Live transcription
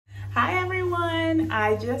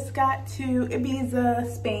I just got to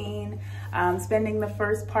Ibiza, Spain, spending the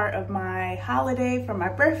first part of my holiday for my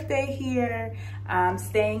birthday here,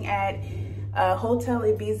 staying at Hotel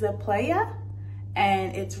Ibiza Playa,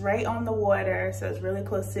 and it's right on the water, so it's really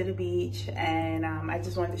close to the beach, and I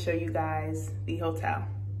just wanted to show you guys the hotel.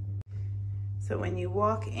 So when you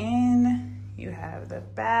walk in, you have the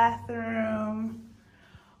bathroom,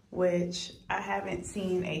 which I haven't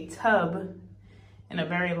seen a tub in a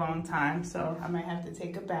very long time, so I might have to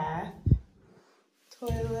take a bath.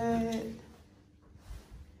 Toilet.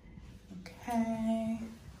 Okay.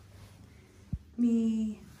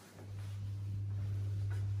 Me.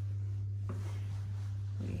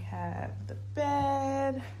 We have the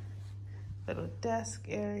bed, little desk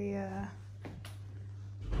area,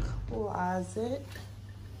 closet,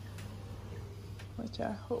 which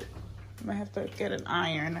I hope I might have to get an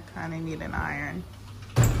iron. I kind of need an iron.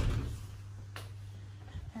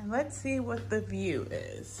 And let's see what the view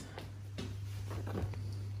is.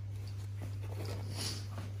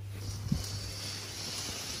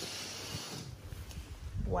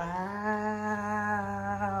 Wow.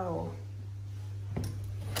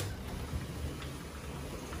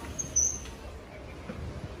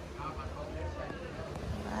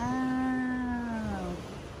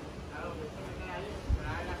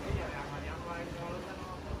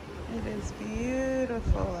 It is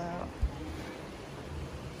beautiful out.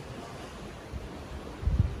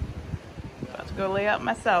 About to go lay out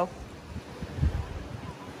myself.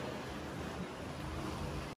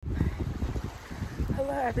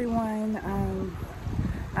 Hello everyone.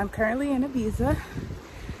 I'm currently in Ibiza.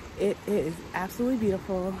 It is absolutely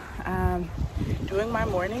beautiful. Doing my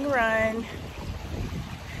morning run.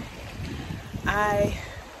 I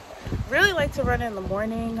really like to run in the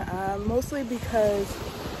morning, mostly because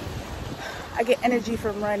I get energy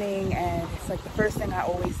from running and it's like the first thing I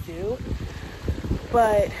always do.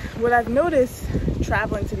 But what I've noticed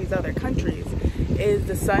traveling to these other countries is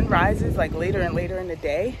the sun rises like later and later in the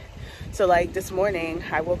day. So like this morning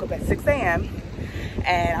I woke up at 6 a.m.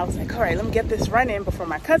 and I was like, all right, let me get this run in before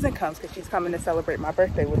my cousin comes, because she's coming to celebrate my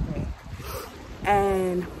birthday with me.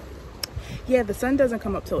 And yeah, the sun doesn't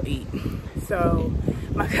come up till 8. So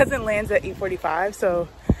my cousin lands at 8:45. So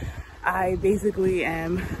I basically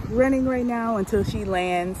am running right now until she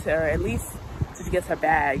lands, or at least till she gets her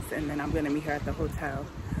bags, and then I'm gonna meet her at the hotel.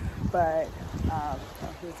 But oh,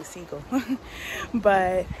 here's the seagull.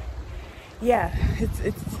 But yeah, it's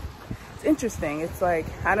interesting. It's like,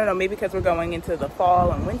 I don't know, maybe because we're going into the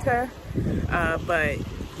fall and winter, but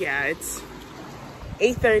yeah, it's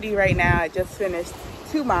 8:30 right now. I just finished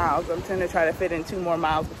 2 miles. I'm trying to try to fit in 2 more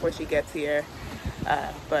miles before she gets here.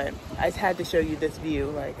 But I just had to show you this view.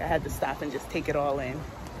 Like, I had to stop and just take it all in.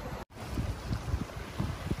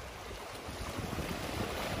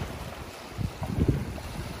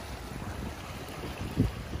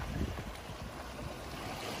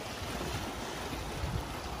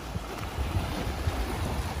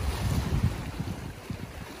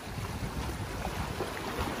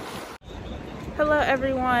 Hello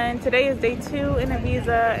everyone, today is day 2 in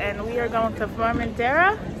Ibiza and we are going to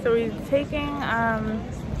Formentera. So we're taking,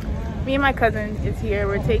 me and my cousin is here,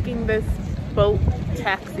 we're taking this boat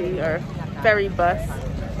taxi or ferry bus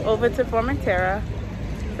over to Formentera.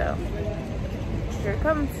 So here it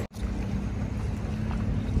comes.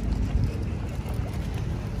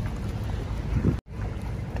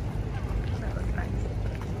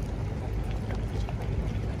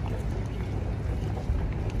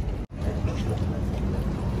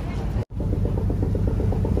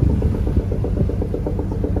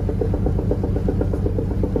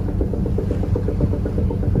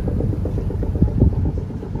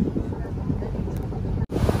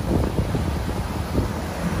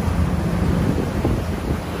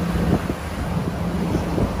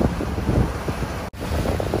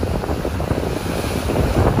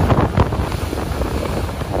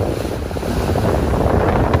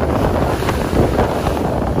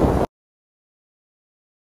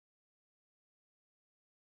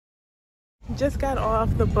 Just got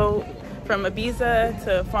off the boat from Ibiza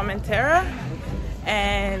to Formentera,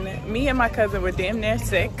 and me and my cousin were damn near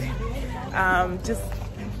sick.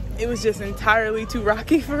 It was just entirely too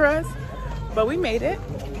rocky for us, but we made it.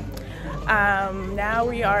 Now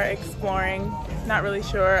we are exploring. Not really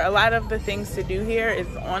sure. A lot of the things to do here is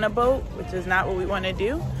on a boat, which is not what we want to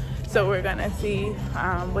do. So we're gonna see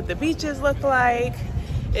what the beaches look like.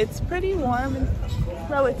 It's pretty warm and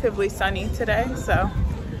relatively sunny today, so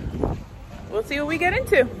we'll see what we get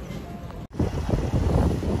into.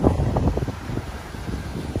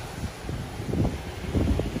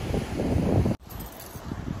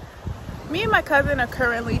 cousin are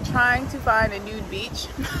currently trying to find a nude beach.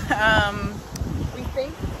 We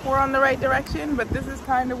think we're on the right direction, but this is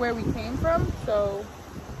kind of where we came from, so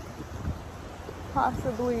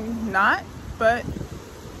possibly not, but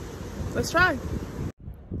let's try.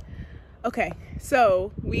 Okay,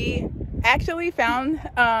 so we actually found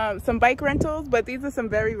some bike rentals, but these are some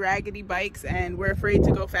very raggedy bikes and we're afraid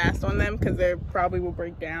to go fast on them because they probably will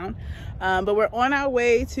break down. But we're on our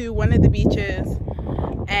way to one of the beaches,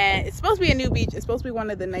 and it's supposed to be a new beach. It's supposed to be one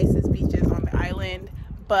of the nicest beaches on the island,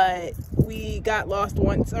 but we got lost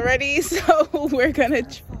once already, so we're gonna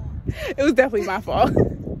it was definitely my fault.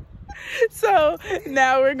 So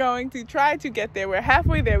now we're going to try to get there. We're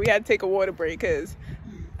halfway there. We had to take a water break because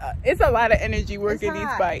it's a lot of energy working these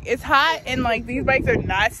bikes. It's hot, and like these bikes are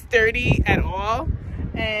not sturdy at all,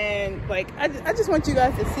 and like I just want you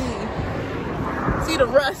guys to see the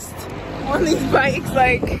rust on these bikes.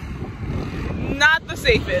 Like, not the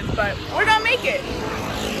safest, but we're gonna make it.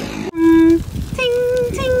 Ting,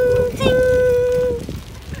 ting, ting.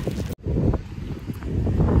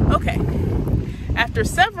 Okay, after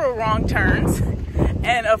several wrong turns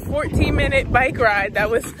and a 14-minute bike ride that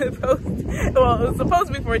was supposed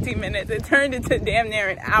to be 14 minutes, it turned into damn near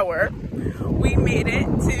an hour. We made it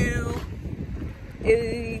to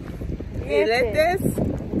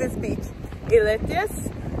this beach,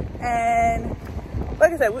 and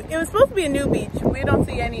like I said, it was supposed to be a new beach. We don't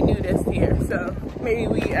see any nudists here, so maybe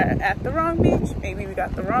we are at the wrong beach, maybe we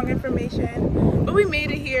got the wrong information, but we made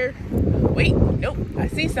it here. Wait, nope, I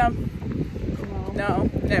see some. No,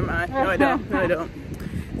 never mind. No, I don't. No, I don't.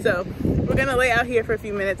 So we're gonna lay out here for a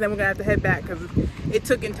few minutes, then we're gonna have to head back because it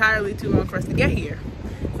took entirely too long for us to get here.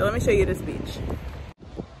 So let me show you this beach.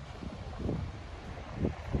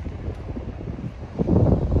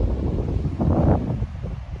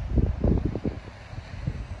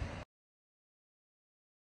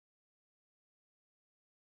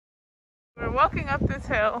 We're walking up this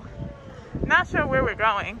hill. Not sure where we're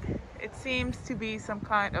going. It seems to be some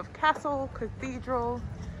kind of castle,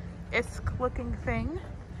 cathedral-esque looking thing.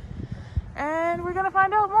 And we're gonna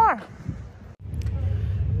find out more.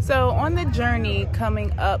 So on the journey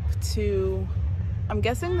coming up to, I'm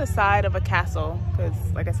guessing the side of a castle, because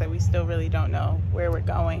like I said, we still really don't know where we're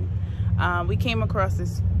going. We came across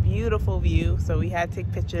this beautiful view, so we had to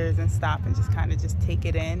take pictures and stop and just kind of take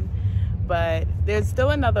it in. But there's still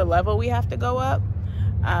another level we have to go up.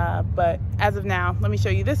 But as of now, let me show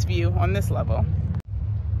you this view on this level.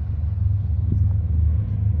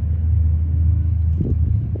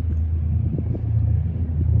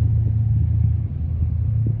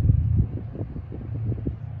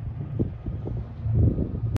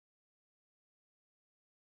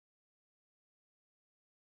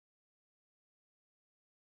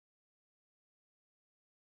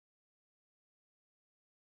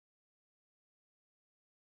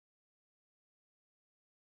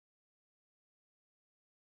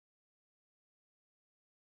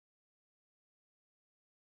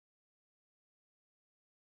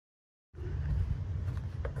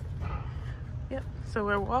 Yep, so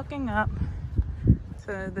we're walking up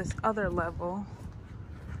to this other level.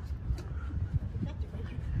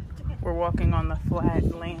 We're walking on the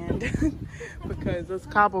flat land because those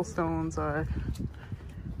cobblestones are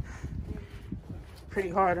pretty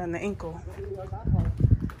hard on the ankle.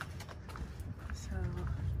 So,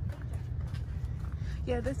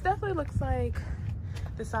 yeah, this definitely looks like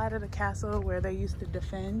the side of the castle where they used to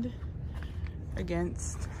defend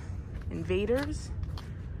against invaders.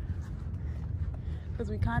 Because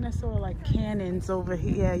we kind of saw like cannons over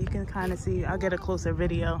here. Yeah, you can kind of see. I'll get a closer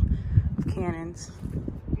video of cannons.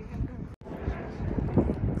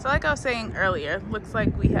 So like I was saying earlier, looks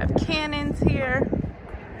like we have cannons here.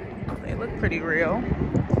 They look pretty real.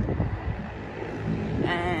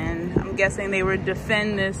 And I'm guessing they would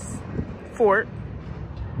defend this fort,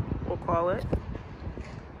 we'll call it,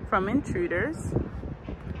 from intruders.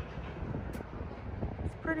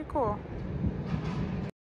 It's pretty cool.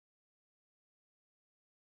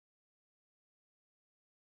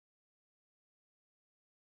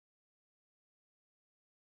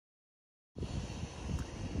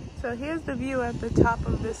 So here's the view at the top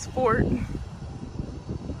of this fort. It's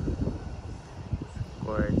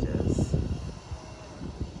gorgeous.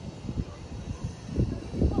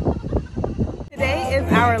 Today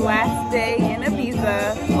is our last day in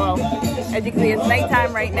Ibiza. Well, as you can see, it's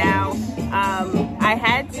nighttime right now. I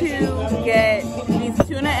had to get these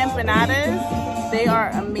tuna empanadas. They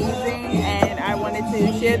are amazing, and I wanted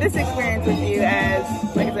to share this experience with you as,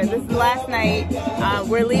 like I said, this is the last night.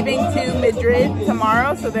 We're leaving to Madrid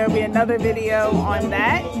tomorrow, so there'll be another video on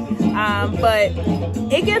that. But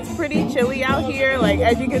it gets pretty chilly out here. Like,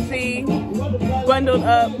 as you can see, bundled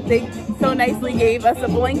up. They so nicely gave us a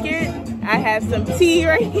blanket. I have some tea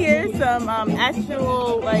right here, some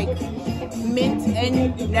actual like mint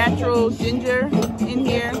and natural ginger in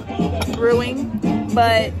here brewing.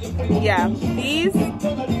 But yeah, these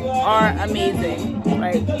are amazing.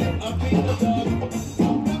 Like,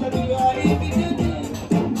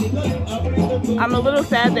 I'm a little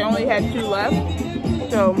sad they only had 2 left,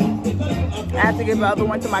 so I have to give the other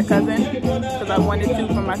one to my cousin because I wanted 2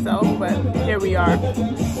 for myself, but here we are.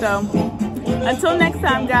 So until next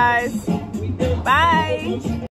time, guys, bye.